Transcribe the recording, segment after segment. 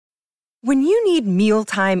When you need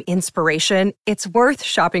mealtime inspiration, it's worth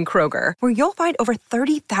shopping Kroger, where you'll find over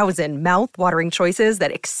 30,000 mouth-watering choices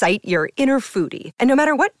that excite your inner foodie. And no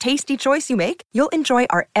matter what tasty choice you make, you'll enjoy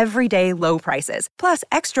our everyday low prices, plus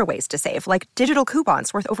extra ways to save, like digital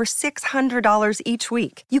coupons worth over $600 each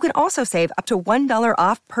week. You can also save up to $1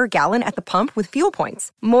 off per gallon at the pump with fuel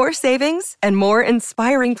points. More savings and more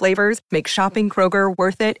inspiring flavors make shopping Kroger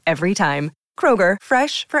worth it every time. Kroger,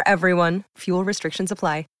 fresh for everyone. Fuel restrictions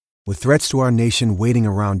apply. With threats to our nation waiting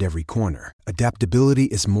around every corner, adaptability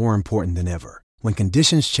is more important than ever. When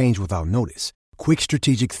conditions change without notice, quick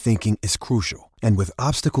strategic thinking is crucial. And with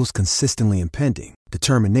obstacles consistently impending,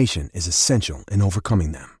 determination is essential in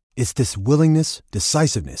overcoming them. It's this willingness,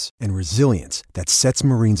 decisiveness, and resilience that sets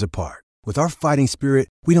Marines apart. With our fighting spirit,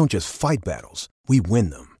 we don't just fight battles, we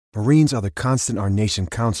win them. Marines are the constant our nation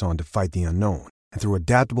counts on to fight the unknown. And through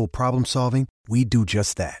adaptable problem solving, we do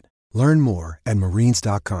just that. Learn more at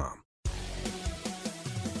marines.com.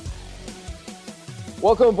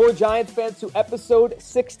 Welcome aboard, Giants fans, to episode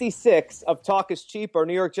 66 of Talk is Cheap, our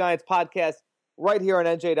New York Giants podcast, right here on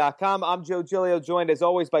NJ.com. I'm Joe Giglio, joined as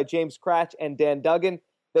always by James Cratch and Dan Duggan.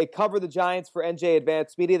 They cover the Giants for NJ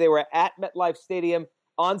Advanced Media. They were at MetLife Stadium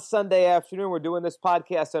on Sunday afternoon. We're doing this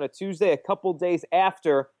podcast on a Tuesday, a couple days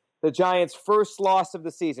after the Giants' first loss of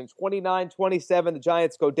the season. 29-27, the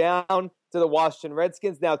Giants go down to the Washington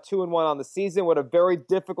Redskins, now 2-1 on the season. What a very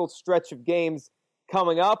difficult stretch of games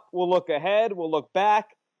coming up. We'll look ahead, we'll look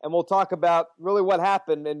back, and we'll talk about really what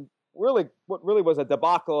happened and really what really was a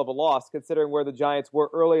debacle of a loss, considering where the Giants were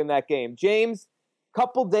early in that game. James,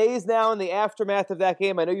 couple days now in the aftermath of that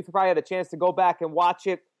game. I know you probably had a chance to go back and watch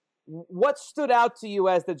it. What stood out to you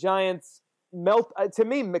as the Giants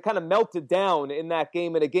kind of melted down in that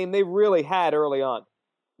game, in a game they really had early on?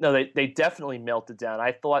 No, they definitely melted down.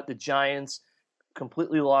 I thought the Giants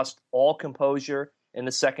completely lost all composure in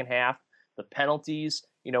the second half. The penalties,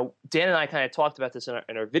 Dan and I kind of talked about this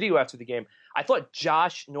in our video after the game. I thought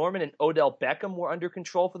Josh Norman and Odell Beckham were under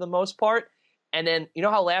control for the most part. And then, you know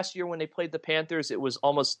how last year when they played the Panthers, it was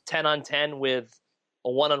almost 10-on-10 with a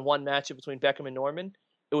one-on-one matchup between Beckham and Norman?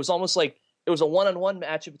 It was almost like it was a one-on-one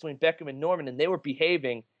matchup between Beckham and Norman, and they were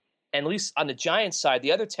behaving. And at least on the Giants side,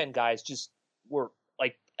 the other 10 guys just were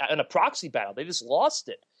like in a proxy battle. They just lost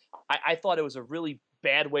it. I thought it was a really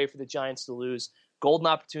bad way for the Giants to lose. Golden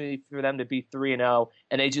opportunity for them to be 3-0,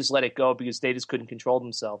 and they just let it go because they just couldn't control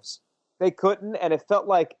themselves. They couldn't, and it felt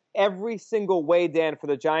like every single way, Dan, for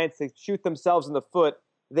the Giants to shoot themselves in the foot,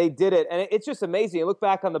 they did it. And it's just amazing. You look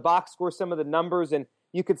back on the box score, some of the numbers, and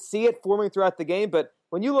you could see it forming throughout the game. But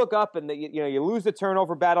when you look up and you lose the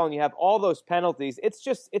turnover battle and you have all those penalties, it's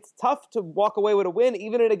tough to walk away with a win,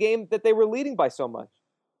 even in a game that they were leading by so much.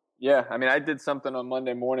 Yeah, I mean, I did something on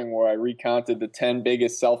Monday morning where I recounted the 10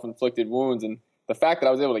 biggest self-inflicted wounds, and the fact that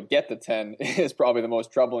I was able to get to 10 is probably the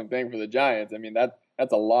most troubling thing for the Giants. I mean, that's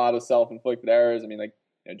a lot of self-inflicted errors. I mean,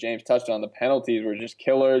 James touched on, the penalties were just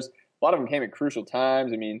killers. A lot of them came at crucial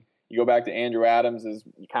times. I mean, you go back to Andrew Adams'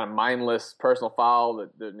 kind of mindless personal foul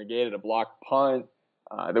that negated a blocked punt.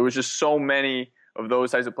 There was just so many of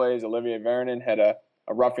those types of plays. Olivier Vernon had a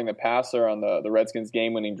roughing the passer on the Redskins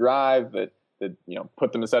game-winning drive that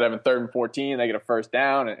put them, instead of having 3rd and 14, they get a first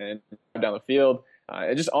down and down the field.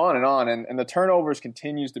 It's just on and on. And the turnovers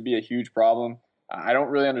continues to be a huge problem. I don't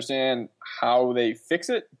really understand how they fix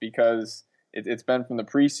it, because it's been from the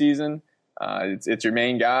preseason. It's your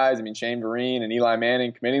main guys. I mean, Shane Vereen and Eli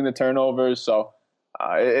Manning committing the turnovers. So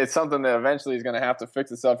it's something that eventually is going to have to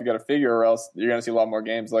fix itself. You got to figure, or else you're going to see a lot more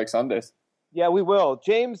games like Sundays. Yeah, we will.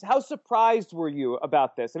 James, how surprised were you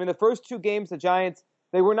about this? I mean, the first two games, the Giants,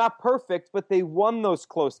 they were not perfect, but they won those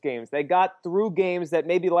close games. They got through games that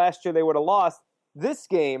maybe last year they would have lost. This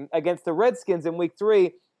game against the Redskins in Week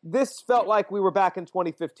 3, this felt like we were back in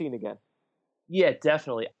 2015 again. Yeah,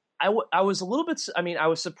 definitely. I was a little bit – I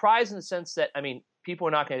was surprised in the sense that, people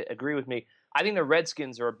are not going to agree with me. I think the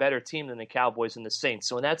Redskins are a better team than the Cowboys and the Saints.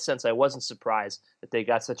 So in that sense, I wasn't surprised that they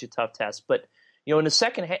got such a tough test. But, in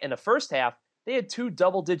the first half, they had 2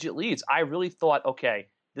 double-digit leads. I really thought, okay,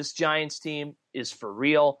 this Giants team is for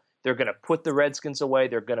real. They're going to put the Redskins away.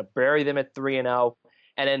 They're going to bury them at 3-0.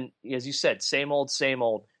 And then, as you said, same old, same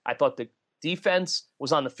old. I thought the defense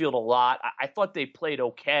was on the field a lot. I thought they played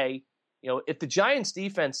okay. If the Giants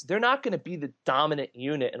defense, they're not going to be the dominant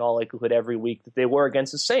unit in all likelihood every week that they were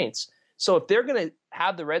against the Saints. So if they're going to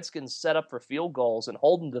have the Redskins set up for field goals and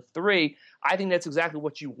hold them to 3, I think that's exactly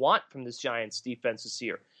what you want from this Giants defense this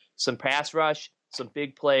year. Some pass rush, some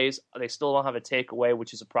big plays. They still don't have a takeaway,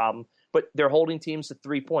 which is a problem. But they're holding teams to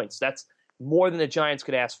 3 points. That's more than the Giants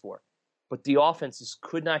could ask for. But the offenses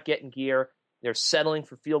could not get in gear. They're settling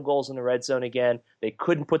for field goals in the red zone again. They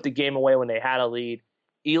couldn't put the game away when they had a lead.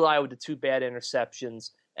 Eli with the 2 bad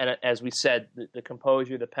interceptions. And as we said, the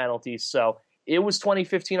composure, the penalties. So it was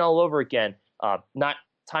 2015 all over again. Not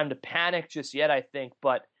time to panic just yet, I think,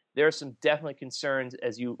 but there are some definitely concerns,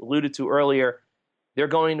 as you alluded to earlier. They're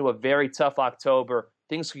going into a very tough October.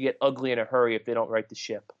 Things could get ugly in a hurry if they don't right the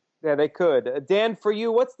ship. Yeah, they could. Dan, for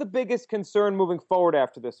you, what's the biggest concern moving forward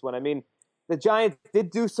after this one? I mean, the Giants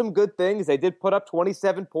did do some good things. They did put up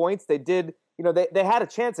 27 points. They did, they had a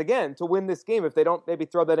chance again to win this game. If they don't maybe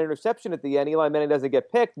throw that interception at the end, Eli Manning doesn't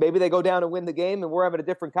get picked. Maybe they go down and win the game, and we're having a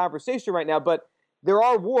different conversation right now. But there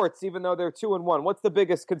are warts, even though they're 2-1. What's the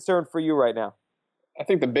biggest concern for you right now? I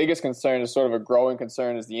think the biggest concern is sort of a growing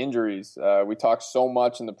concern is the injuries. We talked so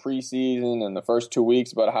much in the preseason and the first 2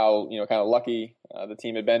 weeks about how, kind of lucky the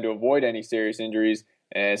team had been to avoid any serious injuries.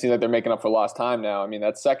 And it seems like they're making up for lost time now. I mean,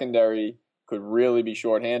 that secondary could really be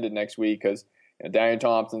shorthanded next week because Darian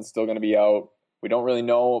Thompson's still going to be out. We don't really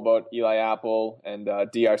know about Eli Apple and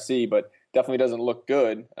DRC, but definitely doesn't look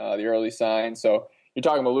good, the early signs. So you're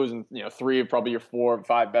talking about losing, 3 of probably your 4 or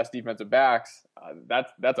 5 best defensive backs.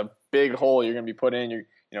 That's a big hole you're going to be put in.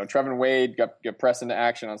 Trevin Wade got pressed into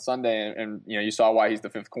action on Sunday, and you saw why he's the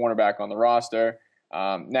 5th cornerback on the roster.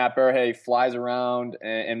 Nat Berhe flies around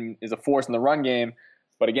and is a force in the run game.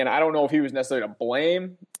 But again, I don't know if he was necessarily to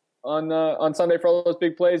blame on Sunday for all those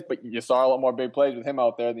big plays, but you saw a lot more big plays with him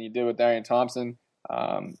out there than you did with Darian Thompson.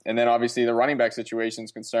 And then obviously the running back situation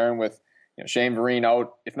is concerned with Shane Vereen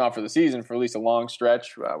out, if not for the season, for at least a long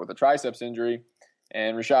stretch with a triceps injury.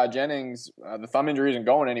 And Rashad Jennings, the thumb injury isn't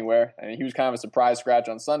going anywhere. I mean, he was kind of a surprise scratch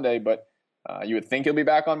on Sunday, but you would think he'll be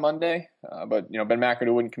back on Monday. But Ben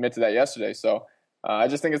McAdoo wouldn't commit to that yesterday. So I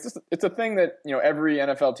just think it's a thing that every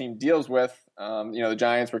NFL team deals with. The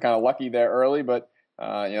Giants were kind of lucky there early, but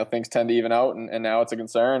things tend to even out, and now it's a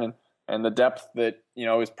concern. And the depth that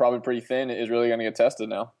is probably pretty thin is really going to get tested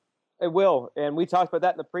now. It will, and we talked about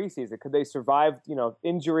that in the preseason. Could they survive,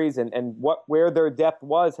 injuries and where their depth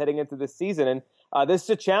was heading into this season? And this is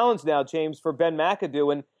a challenge now, James, for Ben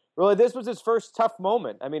McAdoo. And really, this was his first tough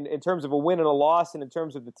moment. I mean, in terms of a win and a loss, and in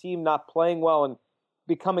terms of the team not playing well and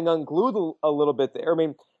becoming unglued a little bit there. I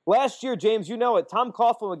mean, last year, James, Tom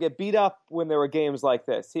Coughlin would get beat up when there were games like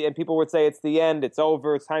this, and people would say it's the end, it's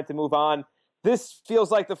over, it's time to move on. This feels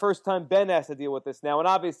like the first time Ben has to deal with this now, and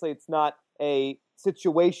obviously it's not a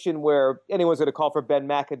situation where anyone's going to call for Ben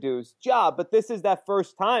McAdoo's job, but this is that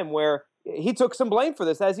first time where he took some blame for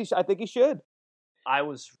this, as I think he should. I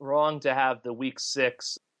was wrong to have the Week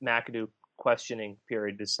 6 McAdoo questioning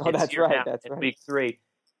period. That's right. That's right. Week 3.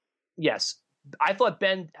 Yes, I thought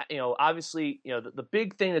Ben. Obviously, the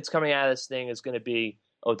big thing that's coming out of this thing is going to be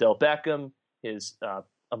Odell Beckham, his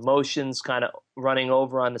emotions kind of running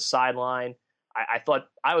over on the sideline. I thought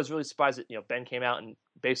I was really surprised that Ben came out and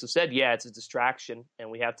basically said, yeah, it's a distraction and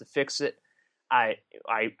we have to fix it. I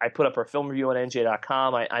put up our film review on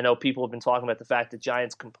NJ.com. I know people have been talking about the fact that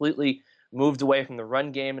Giants completely moved away from the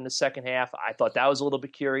run game in the second half. I thought that was a little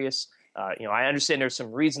bit curious. I understand there's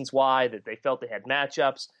some reasons why, that they felt they had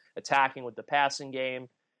matchups, attacking with the passing game,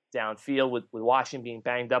 downfield with Washington being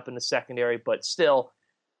banged up in the secondary, but still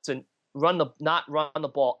to not run the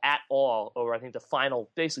ball at all over, I think, the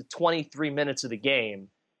final basically 23 minutes of the game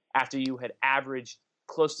after you had averaged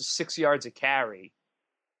close to 6 yards a carry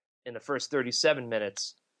in the first 37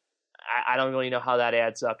 minutes. I don't really know how that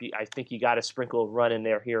adds up. I think you got to sprinkle a run in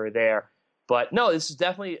there here or there. But no, this is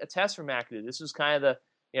definitely a test for McAdoo. This was kind of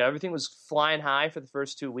everything was flying high for the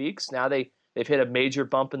first 2 weeks. Now they've hit a major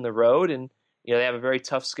bump in the road, and they have a very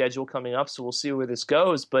tough schedule coming up, so we'll see where this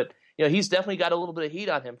goes. But he's definitely got a little bit of heat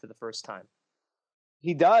on him for the first time.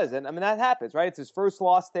 He does, and I mean that happens, right? It's his first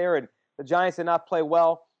loss there, and the Giants did not play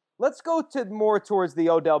well. Let's go more towards the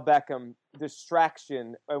Odell Beckham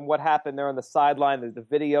distraction and what happened there on the sideline. There's the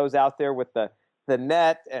videos out there with the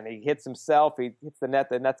net, and he hits himself. He hits the net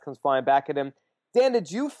comes flying back at him. Dan,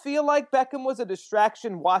 did you feel like Beckham was a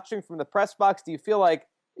distraction watching from the press box? Do you feel like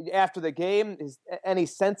after the game, any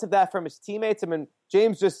sense of that from his teammates? I mean,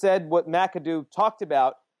 James just said what McAdoo talked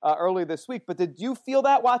about earlier this week, but did you feel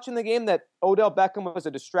that watching the game, that Odell Beckham was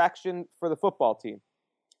a distraction for the football team?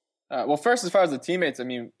 Well, first, as far as the teammates, I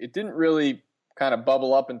mean, it didn't really kind of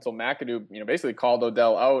bubble up until McAdoo, basically called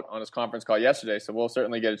Odell out on his conference call yesterday. So we'll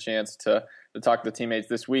certainly get a chance to talk to the teammates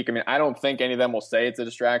this week. I mean, I don't think any of them will say it's a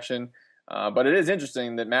distraction, but it is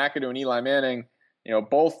interesting that McAdoo and Eli Manning,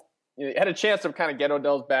 both had a chance to kind of get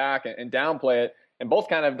Odell's back and downplay it, and both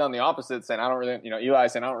kind of have done the opposite, saying, Eli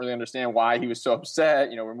saying, I don't really understand why he was so upset,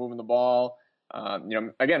 we're moving the ball.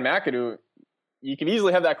 Again, McAdoo, you can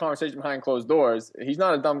easily have that conversation behind closed doors. He's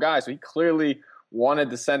not a dumb guy, so he clearly wanted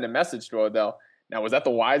to send a message to Odell. Now, was that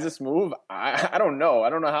the wisest move? I don't know. I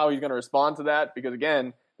don't know how he's going to respond to that because,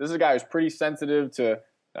 again, this is a guy who's pretty sensitive to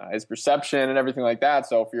his perception and everything like that.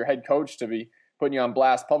 So for your head coach to be putting you on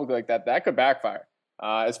blast publicly like that, that could backfire.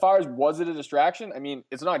 As far as was it a distraction? I mean,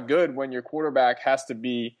 it's not good when your quarterback has to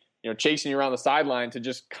be, chasing you around the sideline to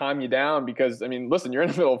just calm you down because, I mean, listen, you're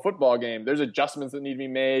in the middle of a football game. There's adjustments that need to be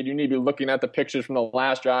made. You need to be looking at the pictures from the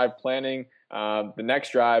last drive, planning the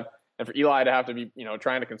next drive. And for Eli to have to be,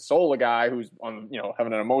 trying to console a guy who's on,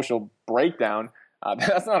 having an emotional breakdown,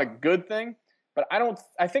 that's not a good thing. But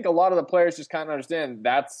I think a lot of the players just kind of understand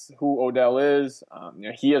that's who Odell is.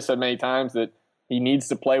 He has said many times that he needs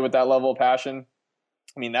to play with that level of passion.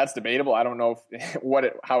 I mean, that's debatable. I don't know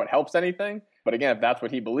how it helps anything. But again, if that's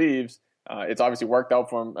what he believes, it's obviously worked out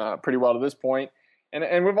for him pretty well to this point.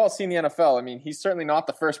 And we've all seen the NFL. I mean, he's certainly not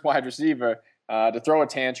the first wide receiver to throw a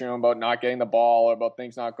tantrum about not getting the ball or about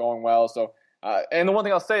things not going well. So, and the one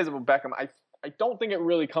thing I'll say is about Beckham, I don't think it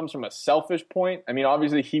really comes from a selfish point. I mean,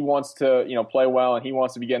 obviously he wants to, play well and he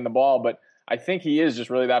wants to be getting the ball, but I think he is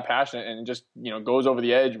just really that passionate and just, goes over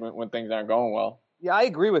the edge when things aren't going well. Yeah, I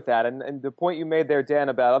agree with that. And the point you made there, Dan,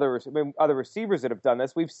 about other receivers that have done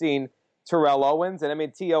this, we've seen Terrell Owens, and I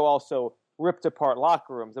mean, T.O. also ripped apart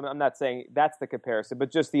locker rooms. I'm not saying that's the comparison,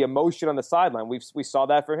 but just the emotion on the sideline. We saw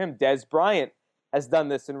that for him. Dez Bryant has done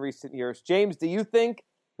this in recent years. James, do you think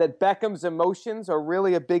that Beckham's emotions are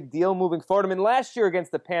really a big deal moving forward? I mean, last year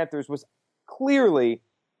against the Panthers was clearly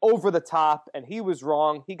over the top, and he was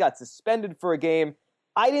wrong. He got suspended for a game.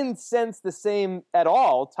 I didn't sense the same at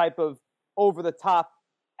all type of over-the-top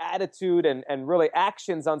attitude and really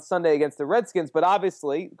actions on Sunday against the Redskins, but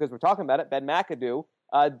obviously, because we're talking about it, Ben McAdoo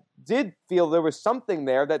did feel there was something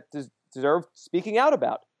there that deserved speaking out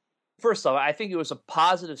about. First off, I think it was a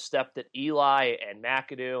positive step that Eli and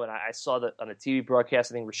McAdoo, and I saw that on a TV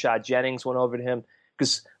broadcast, I think Rashad Jennings went over to him,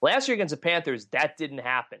 because last year against the Panthers, that didn't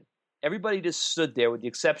happen. Everybody just stood there with the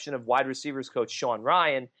exception of wide receivers coach Sean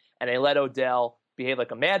Ryan, and they let Odell behave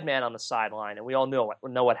like a madman on the sideline, and we all know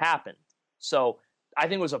what happened. So I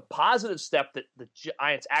think it was a positive step that the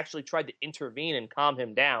Giants actually tried to intervene and calm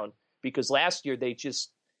him down, because last year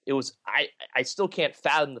I still can't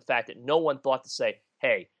fathom the fact that no one thought to say,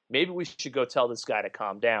 hey, maybe we should go tell this guy to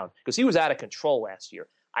calm down, because he was out of control last year.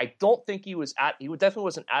 I don't think he definitely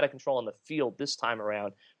wasn't out of control on the field this time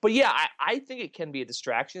around. But yeah, I think it can be a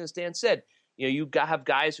distraction. As Dan said, you have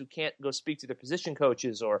guys who can't go speak to their position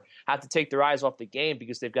coaches or have to take their eyes off the game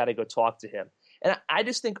because they've got to go talk to him. And I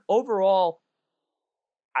just think overall,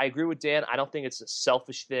 I agree with Dan. I don't think it's a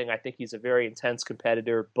selfish thing. I think he's a very intense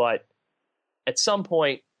competitor, but at some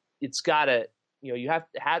point it's got to, you have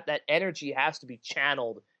to have that energy has to be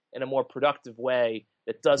channeled in a more productive way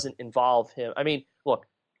that doesn't involve him. I mean, look,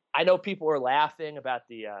 I know people are laughing about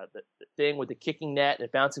the thing with the kicking net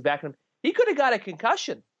and bouncing back on him. He could have got a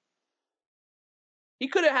concussion. He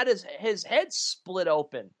could have had his head split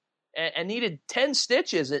open and needed 10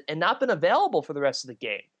 stitches and not been available for the rest of the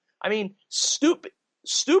game. I mean, stupid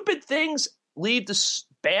things lead to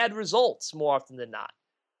bad results more often than not.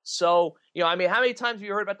 So, I mean, how many times have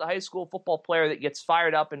you heard about the high school football player that gets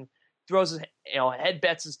fired up and throws his,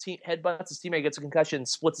 headbutts his teammate, gets a concussion, and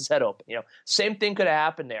splits his head open? Same thing could have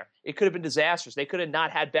happened there. It could have been disastrous. They could have not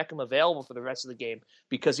had Beckham available for the rest of the game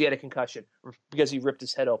because he had a concussion or because he ripped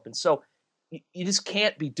his head open. So you just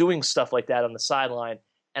can't be doing stuff like that on the sideline.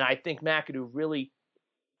 And I think McAdoo really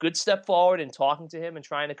good step forward in talking to him and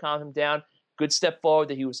trying to calm him down. Good step forward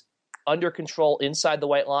that he was under control inside the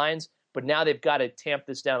white lines, but now they've got to tamp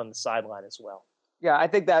this down on the sideline as well. Yeah, I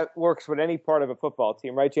think that works with any part of a football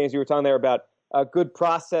team, right, James? You were talking there about good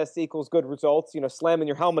process equals good results. Slamming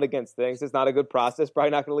your helmet against things is not a good process,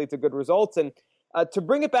 probably not going to lead to good results. And to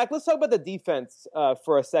bring it back, let's talk about the defense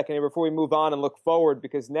for a second here before we move on and look forward,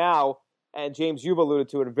 because now, and James, you've alluded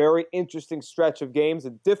to it, a very interesting stretch of games,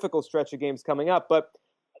 a difficult stretch of games coming up. But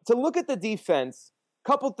to look at the defense, a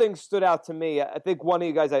couple things stood out to me. I think one of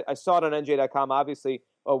you guys, I saw it on NJ.com, obviously,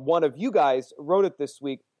 one of you guys wrote it this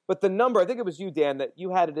week. But the number, I think it was you, Dan, that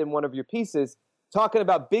you had it in one of your pieces, talking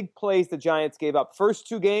about big plays the Giants gave up. First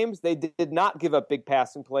two games, they did not give up big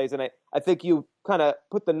passing plays. And I think you kind of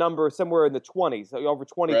put the number somewhere in the 20s, over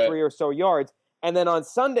 23 or so yards. And then on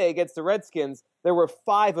Sunday against the Redskins, there were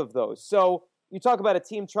 5 of those. So you talk about a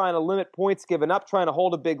team trying to limit points given up, trying to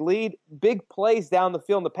hold a big lead. Big plays down the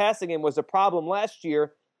field in the passing game was a problem last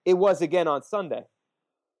year. It was again on Sunday.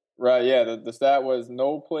 Right, yeah. The stat was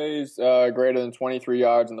no plays greater than 23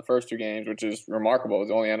 yards in the first 2 games, which is remarkable. It was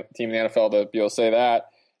the only team in the NFL to be able to say that.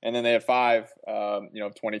 And then they had 5,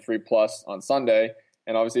 23 plus on Sunday.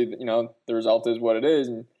 And obviously, the result is what it is.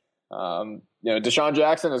 And Deshaun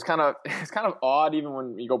Jackson is kind of odd, even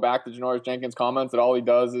when you go back to Janoris Jenkins' comments that all he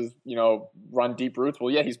does is run deep routes.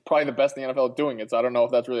 Well, yeah, he's probably the best in the NFL at doing it. So I don't know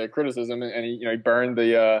if that's really a criticism. And he burned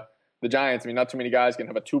the Giants. I mean, not too many guys can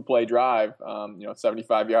have a 2-play drive,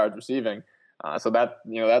 75 yards receiving. So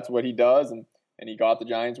that's what he does, and he got the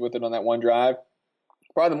Giants with it on that one drive.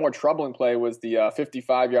 Probably the more troubling play was the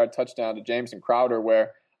 55-yard touchdown to Jameson Crowder, where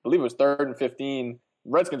I believe it was 3rd and 15.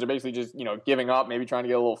 Redskins are basically just, giving up, maybe trying to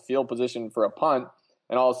get a little field position for a punt,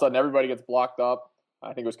 and all of a sudden everybody gets blocked up.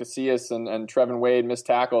 I think it was Casillas and Trevin Wade missed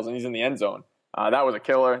tackles, and he's in the end zone. That was a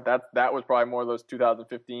killer. That was probably more of those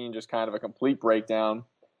 2015, just kind of a complete breakdown.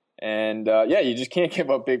 And, you just can't give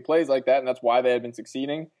up big plays like that, and that's why they had been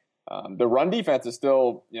succeeding. The run defense is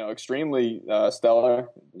still, extremely stellar.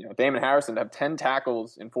 Damon Harrison to have 10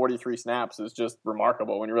 tackles in 43 snaps is just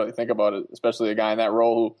remarkable when you really think about it, especially a guy in that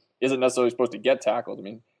role who isn't necessarily supposed to get tackled. I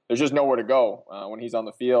mean, there's just nowhere to go when he's on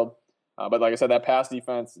the field. But like I said, that pass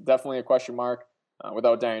defense, definitely a question mark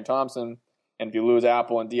without Darian Thompson. And if you lose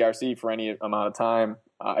Apple and DRC for any amount of time,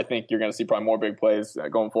 I think you're going to see probably more big plays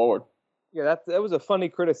going forward. Yeah, that was a funny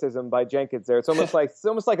criticism by Jenkins there. It's almost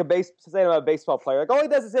like a baseball player. Like, all he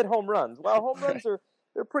does is hit home runs. Well, home runs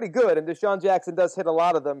they're pretty good, and Deshaun Jackson does hit a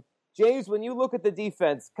lot of them. James, when you look at the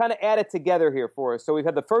defense, kind of add it together here for us. So we've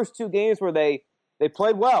had the first 2 games where they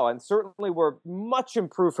played well and certainly were much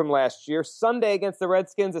improved from last year. Sunday against the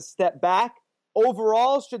Redskins, a step back.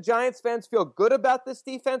 Overall, should Giants fans feel good about this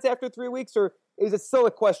defense after 3 weeks, or is it still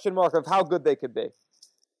a question mark of how good they could be?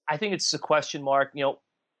 I think it's a question mark.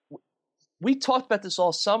 We talked about this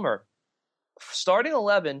all summer. Starting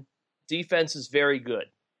 11, defense is very good.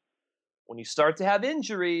 When you start to have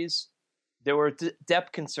injuries, there were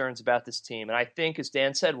depth concerns about this team. And I think, as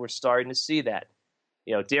Dan said, we're starting to see that.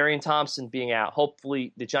 Darian Thompson being out,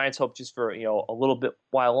 hopefully the Giants hope just for, a little bit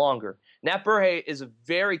while longer. Nat Burhay is a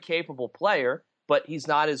very capable player, but he's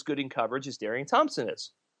not as good in coverage as Darian Thompson is.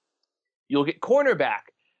 You'll get cornerback.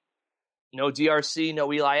 No DRC,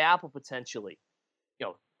 no Eli Apple potentially.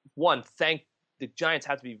 The Giants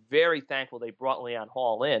have to be very thankful they brought Leon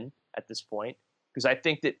Hall in at this point, because I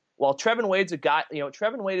think that while Trevin Wade's a guy,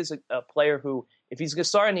 Trevin Wade is a player who, if he's going to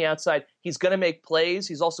start on the outside, he's going to make plays.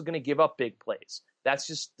 He's also going to give up big plays. That's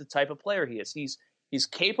just the type of player he is. He's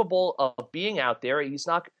capable of being out there. He's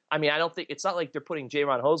not. I don't think it's not like they're putting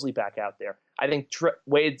Jaron Hosley back out there. I think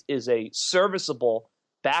Wade is a serviceable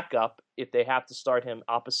backup if they have to start him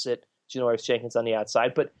opposite Janoris Jenkins on the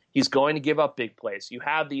outside, but he's going to give up big plays. You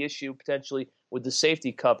have the issue potentially with the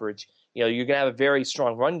safety coverage. You're going to have a very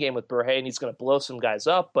strong run game with Burhay, and he's going to blow some guys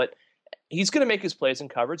up, but he's going to make his plays in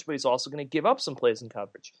coverage, but he's also going to give up some plays in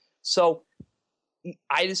coverage. So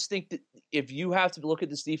I just think that if you have to look at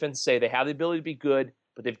this defense and say they have the ability to be good,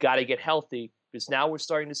 but they've got to get healthy, because now we're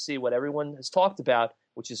starting to see what everyone has talked about,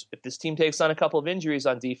 which is if this team takes on a couple of injuries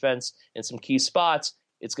on defense in some key spots,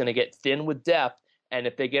 it's going to get thin with depth. And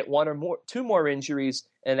if they get 2 more injuries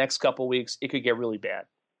in the next couple of weeks, it could get really bad.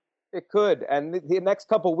 It could. And the next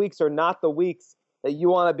couple of weeks are not the weeks that you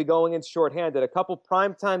want to be going in shorthanded. A couple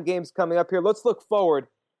primetime games coming up here. Let's look forward.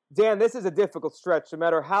 Dan, this is a difficult stretch. No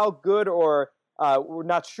matter how good or we're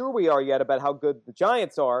not sure we are yet about how good the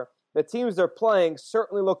Giants are, the teams they're playing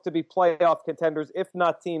certainly look to be playoff contenders, if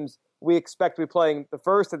not teams we expect to be playing the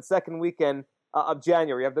first and second weekend of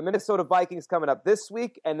January. You have the Minnesota Vikings coming up this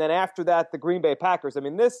week, and then after that, the Green Bay Packers.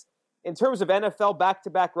 This, in terms of NFL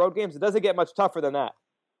back-to-back road games, it doesn't get much tougher than that.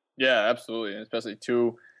 Yeah, absolutely, and especially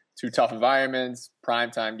two tough environments,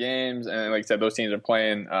 primetime games, and like I said, those teams are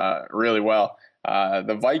playing really well.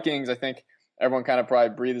 The Vikings, I think everyone kind of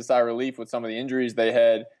probably breathed a sigh of relief with some of the injuries they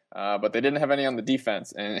had, but they didn't have any on the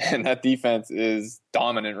defense, and that defense is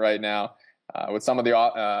dominant right now. With some of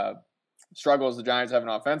the struggles the Giants having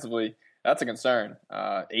offensively, that's a concern.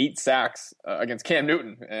 8 sacks against Cam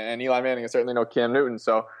Newton, and Eli Manning is certainly no Cam Newton,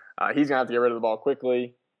 so he's going to have to get rid of the ball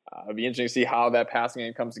quickly. It'll be interesting to see how that passing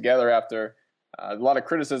game comes together after a lot of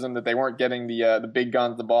criticism that they weren't getting the big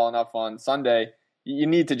guns the ball enough on Sunday. You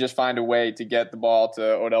need to just find a way to get the ball to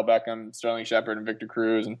Odell Beckham, Sterling Shepard, and Victor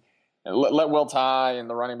Cruz, and let Will Tye and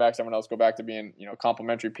the running backs, everyone else, go back to being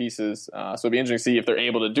complementary pieces. So it'll be interesting to see if they're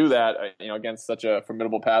able to do that against such a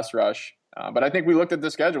formidable pass rush. But I think we looked at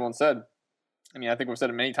the schedule and said, I think we've said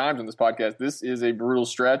it many times in this podcast, this is a brutal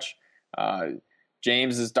stretch.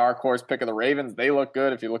 James's dark horse pick of the Ravens, they look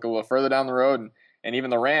good if you look a little further down the road. And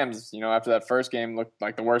even the Rams, after that first game looked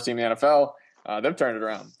like the worst team in the NFL, they've turned it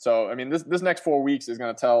around. So, this next 4 weeks is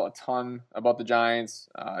going to tell a ton about the Giants.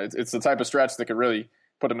 It's the type of stretch that could really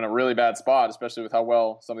put them in a really bad spot, especially with how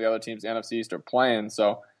well some of the other teams in the NFC East are playing.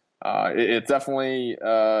 So it definitely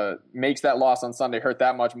makes that loss on Sunday hurt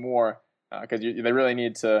that much more because they really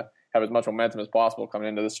need to have as much momentum as possible coming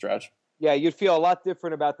into this stretch. Yeah, you'd feel a lot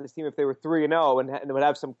different about this team if they were 3-0 and would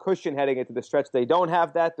have some cushion heading into the stretch. They don't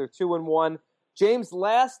have that. They're 2-1. James,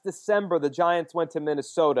 last December, the Giants went to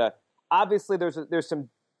Minnesota. Obviously, there's some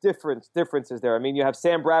differences there. I mean, you have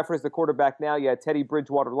Sam Bradford as the quarterback now. You had Teddy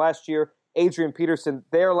Bridgewater last year. Adrian Peterson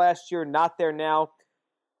there last year, not there now.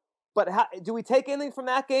 But do we take anything from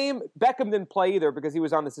that game? Beckham didn't play either because he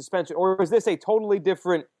was on the suspension. Or is this a totally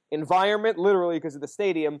different environment, literally because of the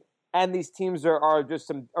stadium, and these teams are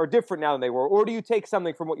different now than they were? Or do you take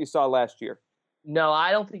something from what you saw last year? No,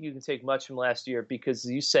 I don't think you can take much from last year because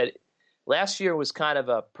you said last year was kind of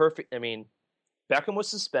a perfect – I mean, Beckham was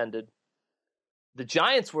suspended. The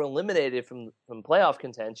Giants were eliminated from playoff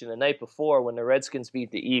contention the night before when the Redskins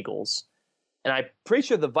beat the Eagles. And I'm pretty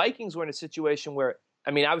sure the Vikings were in a situation where – I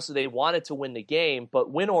mean, obviously they wanted to win the game, but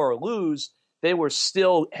win or lose, they were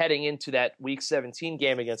still heading into that Week 17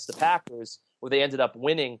 game against the Packers where they ended up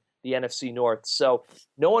winning the NFC North. So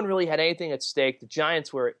no one really had anything at stake. The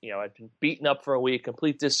Giants were, had been beaten up for a week,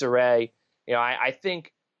 complete disarray. I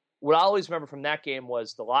think what I always remember from that game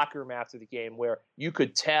was the locker room after the game where you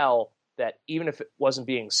could tell that even if it wasn't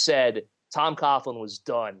being said, Tom Coughlin was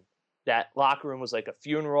done. That locker room was like a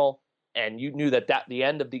funeral, and you knew that the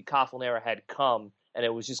end of the Coughlin era had come. And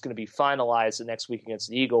it was just going to be finalized the next week against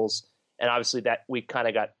the Eagles. And obviously that week kind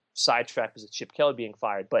of got sidetracked because of Chip Kelly being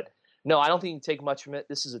fired. But no, I don't think you can take much from it.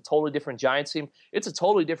 This is a totally different Giants team. It's a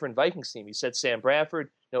totally different Vikings team. You said Sam Bradford,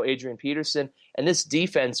 Adrian Peterson. And this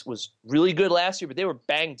defense was really good last year, but they were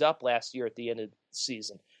banged up last year at the end of the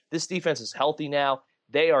season. This defense is healthy now.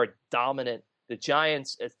 They are dominant. The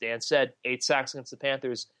Giants, as Dan said, 8 sacks against the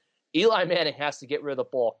Panthers. Eli Manning has to get rid of the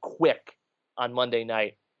ball quick on Monday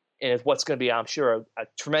night. And it's what's going to be, I'm sure, a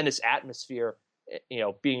tremendous atmosphere,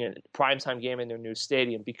 being a primetime game in their new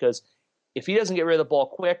stadium. Because if he doesn't get rid of the ball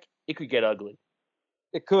quick, it could get ugly.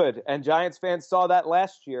 It could. And Giants fans saw that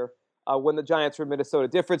last year when the Giants were in Minnesota.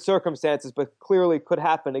 Different circumstances, but clearly could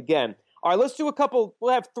happen again. All right, let's do a couple.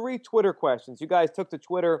 We'll have 3 Twitter questions. You guys took to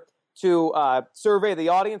Twitter to survey the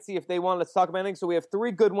audience, see if they wanted to talk about anything. So we have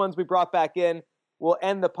 3 good ones we brought back in. We'll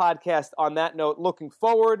end the podcast on that note. Looking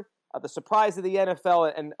forward. The surprise of the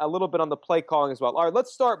NFL, and a little bit on the play calling as well. All right,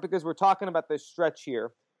 let's start because we're talking about this stretch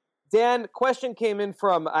here. Dan, question came in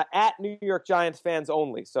from at New York Giants fans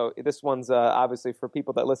only. So this one's obviously for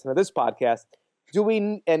people that listen to this podcast.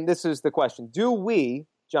 And this is the question, do we,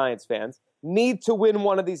 Giants fans, need to win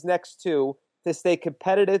one of these next 2 to stay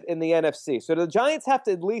competitive in the NFC? So do the Giants have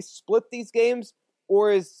to at least split these games, or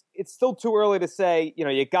is it still too early to say,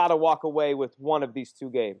 you got to walk away with one of these 2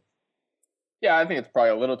 games? Yeah, I think it's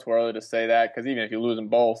probably a little too early to say that because even if you lose them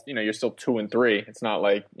both, you're still 2-3. It's not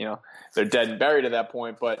like, they're dead and buried at that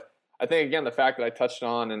point. But I think, again, the fact that I touched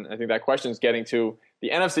on, and I think that question is getting to,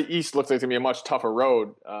 the NFC East looks like it's going to be a much tougher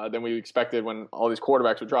road than we expected when all these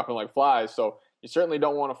quarterbacks were dropping like flies. So you certainly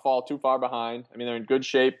don't want to fall too far behind. I mean, they're in good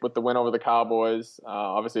shape with the win over the Cowboys.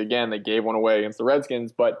 Obviously, again, they gave one away against the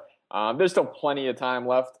Redskins, but there's still plenty of time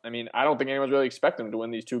left. I mean, I don't think anyone's really expecting them to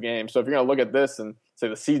win these 2 games. So if you're going to look at this and say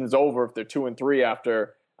the season's over if they're 2-3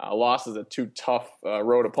 after losses at 2 tough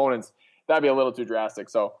road opponents, that'd be a little too drastic.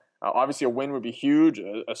 So obviously a win would be huge.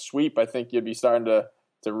 A sweep, I think you'd be starting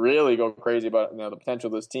to really go crazy about the potential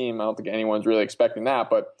of this team. I don't think anyone's really expecting that.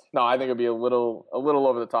 But no, I think it'd be a little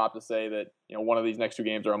over the top to say that one of these next 2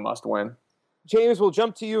 games are a must win. James, we'll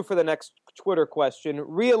jump to you for the next Twitter question.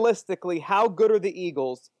 Realistically, how good are the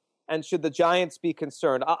Eagles? And should the Giants be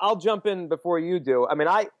concerned? I'll jump in before you do. I mean,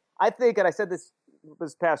 I think, and I said this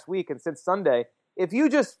past week and since Sunday, if you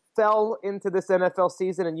just fell into this NFL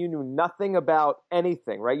season and you knew nothing about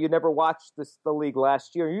anything, right? You never watched the league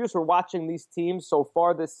last year. You just were watching these teams so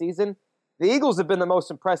far this season. The Eagles have been the most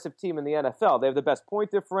impressive team in the NFL. They have the best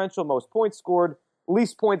point differential, most points scored,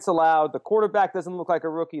 least points allowed. The quarterback doesn't look like a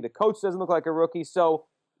rookie. The coach doesn't look like a rookie. So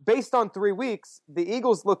based on 3 weeks, the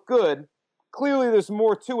Eagles look good. Clearly, there's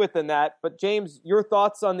more to it than that. But, James, your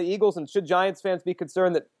thoughts on the Eagles, and should Giants fans be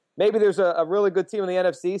concerned that maybe there's a really good team in the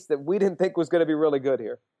NFC East that we didn't think was going to be really good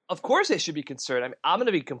here? Of course they should be concerned. I mean, I'm going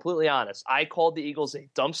to be completely honest. I called the Eagles a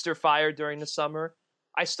dumpster fire during the summer.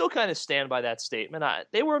 I still kind of stand by that statement.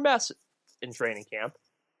 They were a mess in training camp.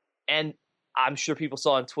 And I'm sure people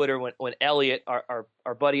saw on Twitter when Elliott,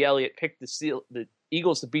 our buddy Elliott, picked the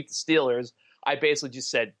Eagles to beat the Steelers, I basically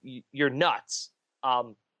just said, you're nuts.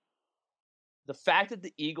 The fact that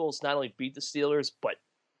the Eagles not only beat the Steelers, but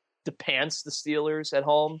depants the Steelers at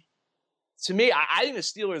home, to me, I think the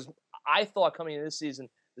Steelers, I thought coming into this season,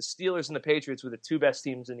 the Steelers and the Patriots were the 2 best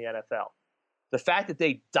teams in the NFL. The fact that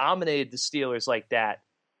they dominated the Steelers like that,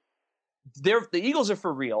 the Eagles are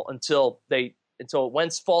for real until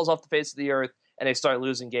Wentz falls off the face of the earth and they start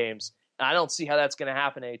losing games. And I don't see how that's going to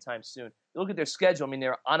happen anytime soon. You look at their schedule. I mean,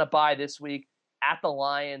 they're on a bye this week at the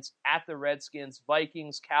Lions, at the Redskins,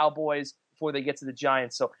 Vikings, Cowboys before they get to the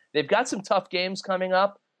Giants. So they've got some tough games coming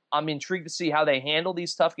up. I'm intrigued to see how they handle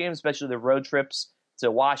these tough games, especially the road trips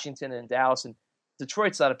to Washington and Dallas. And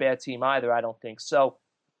Detroit's not a bad team either, I don't think. So,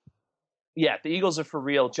 yeah, the Eagles are for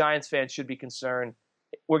real. Giants fans should be concerned.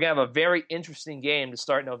 We're going to have a very interesting game to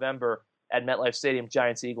start November at MetLife Stadium,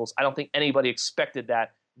 Giants-Eagles. I don't think anybody expected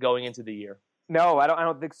that going into the year. No, I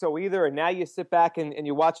don't think so either. And now you sit back and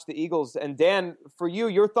you watch the Eagles. And Dan, for you,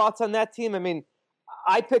 your thoughts on that team? I mean,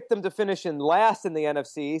 I picked them to finish in last in the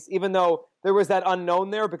NFC, even though there was that unknown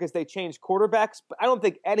there because they changed quarterbacks. But I don't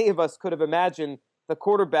think any of us could have imagined the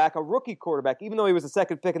quarterback, a rookie quarterback, even though he was the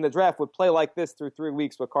second pick in the draft, would play like this through 3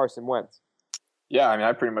 weeks with Carson Wentz. Yeah, I mean,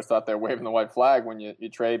 I pretty much thought they were waving the white flag when you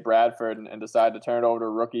trade Bradford and decide to turn it over to a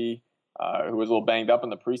rookie who was a little banged up in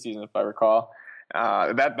the preseason, if I recall.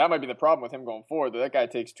 That might be the problem with him going forward. That guy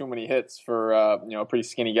takes too many hits for a pretty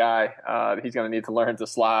skinny guy. He's going to need to learn to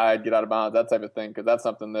slide, get out of bounds, that type of thing, because that's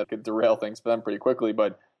something that could derail things for them pretty quickly.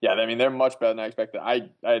 But yeah, I mean, they're much better than I expected. I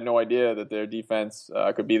had no idea that their defense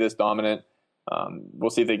could be this dominant. We'll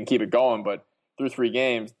see if they can keep it going. But through 3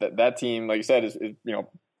 games, that team, like you said, is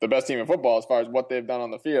the best team in football as far as what they've done on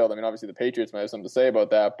the field. I mean, obviously the Patriots might have something to say about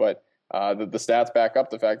that, but the stats back up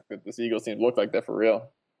the fact that this Eagles team looked like they're for real.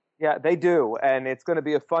 Yeah, they do, and it's going to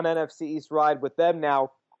be a fun NFC East ride with them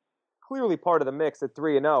now clearly part of the mix at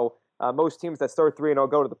 3-0. Most teams that start 3-0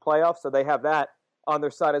 go to the playoffs, so they have that on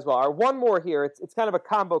their side as well. All right, one more here. It's kind of a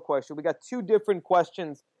combo question. We got 2 different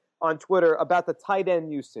questions on Twitter about the tight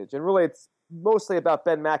end usage, and really it's mostly about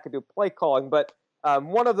Ben McAdoo play calling, but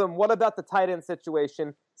one of them, what about the tight end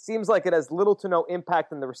situation? Seems like it has little to no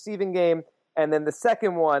impact in the receiving game. And then the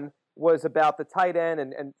second one was about the tight end,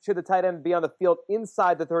 and should the tight end be on the field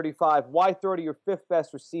inside the 35? Why 30 your 5th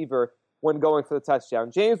best receiver when going for the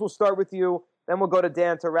touchdown? James, we'll start with you, then we'll go to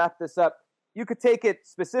Dan to wrap this up. You could take it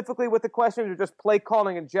specifically with the questions or just play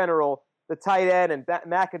calling in general, the tight end and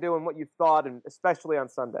McAdoo and what you've thought, and especially on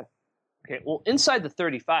Sunday. Okay, well, inside the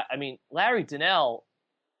 35, I mean, Larry Donnell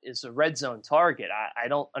is a red zone target. I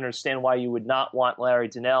don't understand why you would not want Larry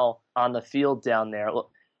Donnell on the field down there. Look,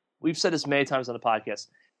 we've said this many times on the podcast.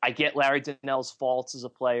 I get Larry Donnell's faults as a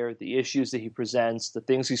player, the issues that he presents, the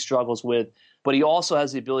things he struggles with, but he also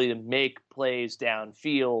has the ability to make plays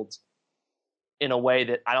downfield in a way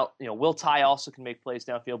that Will Tye also can make plays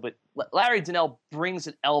downfield, but Larry Donnell brings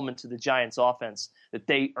an element to the Giants offense that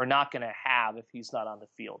they are not going to have if he's not on the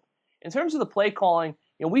field. In terms of the play calling,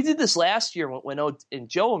 we did this last year and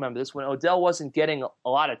Joe remember this, when Odell wasn't getting a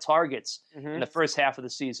lot of targets in the first half of the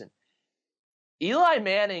season. Eli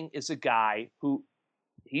Manning is a guy who,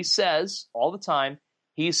 he says all the time,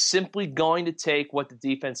 he's simply going to take what the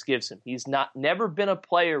defense gives him. He's never been a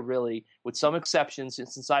player, really, with some exceptions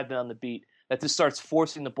since I've been on the beat, that just starts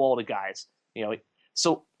forcing the ball to guys.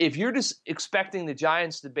 So if you're just expecting the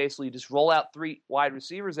Giants to basically just roll out 3 wide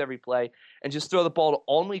receivers every play and just throw the ball to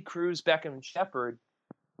only Cruz, Beckham, and Shepard,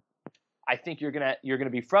 I think you're gonna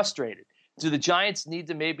be frustrated. Do the Giants need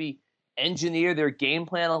to maybe engineer their game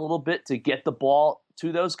plan a little bit to get the ball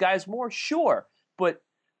to those guys more? Sure, but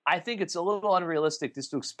I think it's a little unrealistic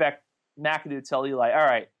just to expect McAdoo to tell Eli, all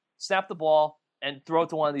right, snap the ball and throw it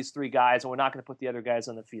to one of these 3 guys, and we're not going to put the other guys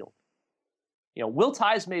on the field. Will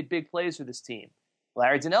Tye's made big plays for this team.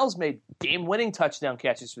 Larry Donnell's made game-winning touchdown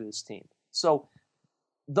catches for this team. So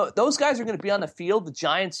those guys are going to be on the field. The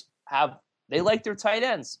Giants they like their tight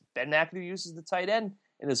ends. Ben McAdoo uses the tight end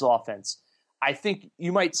in his offense. I think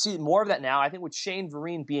you might see more of that now. I think with Shane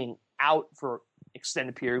Vereen being out for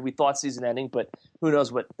extended period, we thought season ending, but who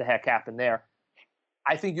knows what the heck happened there.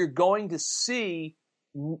 I think you're going to see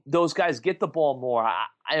those guys get the ball more.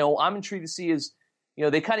 I'm intrigued to see is,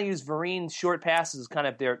 they kind of use Vereen's short passes as kind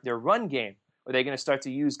of their run game. Are they going to start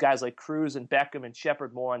to use guys like Cruz and Beckham and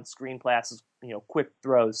Shepard more on screen passes, quick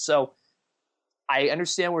throws? So I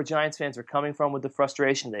understand where Giants fans are coming from with the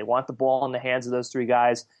frustration. They want the ball in the hands of those 3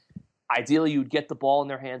 guys. Ideally, you'd get the ball in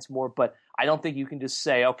their hands more, but I don't think you can just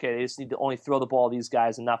say, okay, they just need to only throw the ball to these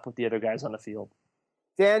guys and not put the other guys on the field.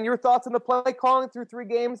 Dan, your thoughts on the play calling through 3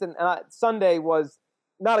 games? And Sunday was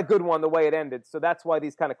not a good one the way it ended, so that's why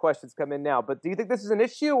these kind of questions come in now. But do you think this is an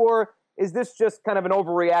issue, or is this just kind of an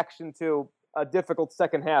overreaction to a difficult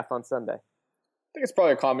second half on Sunday? I think it's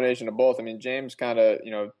probably a combination of both. I mean, James kind of,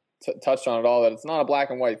 touched on it all, that it's not a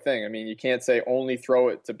black and white thing. I mean, you can't say only throw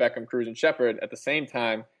it to Beckham, Cruz, and Shepard. At the same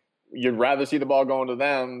time, you'd rather see the ball going to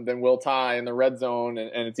them than Will Tye in the red zone,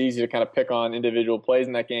 and it's easy to kind of pick on individual plays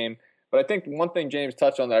in that game. But I think one thing James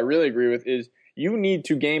touched on that I really agree with is you need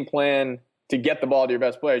to game plan to get the ball to your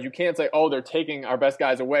best players. You can't say, oh, they're taking our best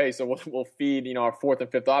guys away, so we'll feed, our fourth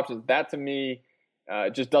and fifth options. That, to me,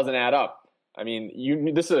 just doesn't add up. I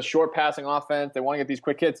mean, this is a short passing offense. They want to get these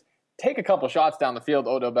quick hits. Take a couple shots down the field,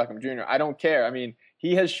 Odell Beckham Jr. I don't care. I mean,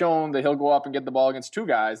 he has shown that he'll go up and get the ball against two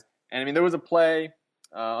guys. And, I mean, there was a play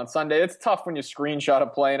on Sunday. It's tough when you screenshot a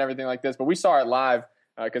play and everything like this, but we saw it live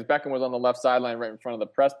because Beckham was on the left sideline right in front of the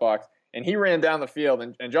press box. And he ran down the field,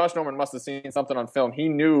 and Josh Norman must have seen something on film. He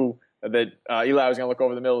knew that Eli was going to look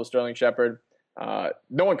over the middle of Sterling Shepard.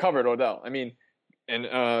 No one covered Odell. I mean, and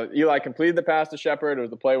Eli completed the pass to Shepard. It was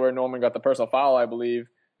the play where Norman got the personal foul, I believe.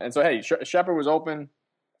 And so, hey, Shepard was open.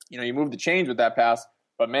 You moved the chains with that pass.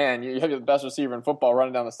 But, man, you have the best receiver in football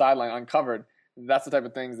running down the sideline uncovered. That's the type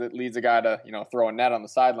of things that leads a guy to, throw a net on the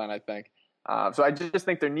sideline, I think. So I just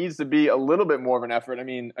think there needs to be a little bit more of an effort. I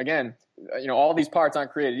mean, again, all these parts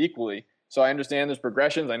aren't created equally. So I understand there's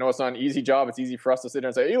progressions. I know it's not an easy job. It's easy for us to sit there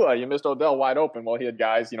and say, Eli, you missed Odell wide open. Well, he had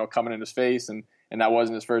guys, coming in his face, and that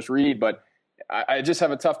wasn't his first read. But I just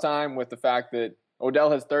have a tough time with the fact that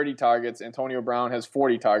Odell has 30 targets. Antonio Brown has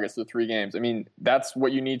 40 targets through 3 games. I mean, that's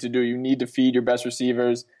what you need to do. You need to feed your best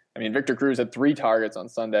receivers. I mean, Victor Cruz had 3 targets on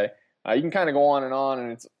Sunday. You can kind of go on,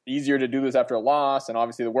 and it's easier to do this after a loss. And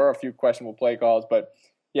obviously there were a few questionable play calls. But,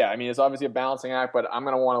 yeah, I mean, it's obviously a balancing act. But I'm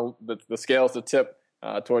going to want the scales to tip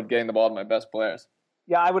toward getting the ball to my best players.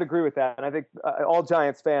 Yeah, I would agree with that. And I think all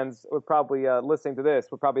Giants fans would probably, listening to this,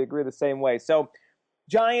 would probably agree the same way. So,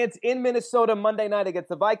 Giants in Minnesota Monday night against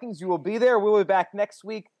the Vikings. You will be there. We'll be back next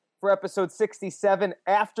week for episode 67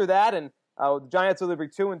 after that. And the Giants will either be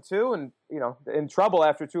 2-2 and, in trouble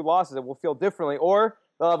after 2 losses. It will feel differently. Or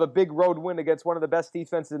they'll have a big road win against one of the best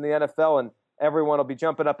defenses in the NFL, and everyone will be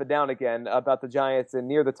jumping up and down again about the Giants and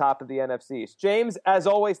near the top of the NFC. James, as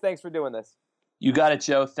always, thanks for doing this. You got it,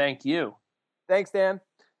 Joe. Thank you. Thanks, Dan.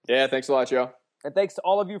 Yeah, thanks a lot, Joe. And thanks to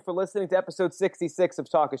all of you for listening to episode 66 of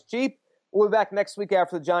Talk is Cheap. We'll be back next week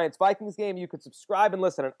after the Giants-Vikings game. You can subscribe and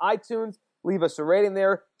listen on iTunes. Leave us a rating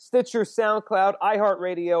there. Stitcher, SoundCloud,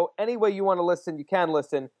 iHeartRadio. Any way you want to listen, you can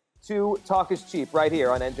listen to Talk is Cheap right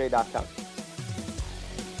here on NJ.com.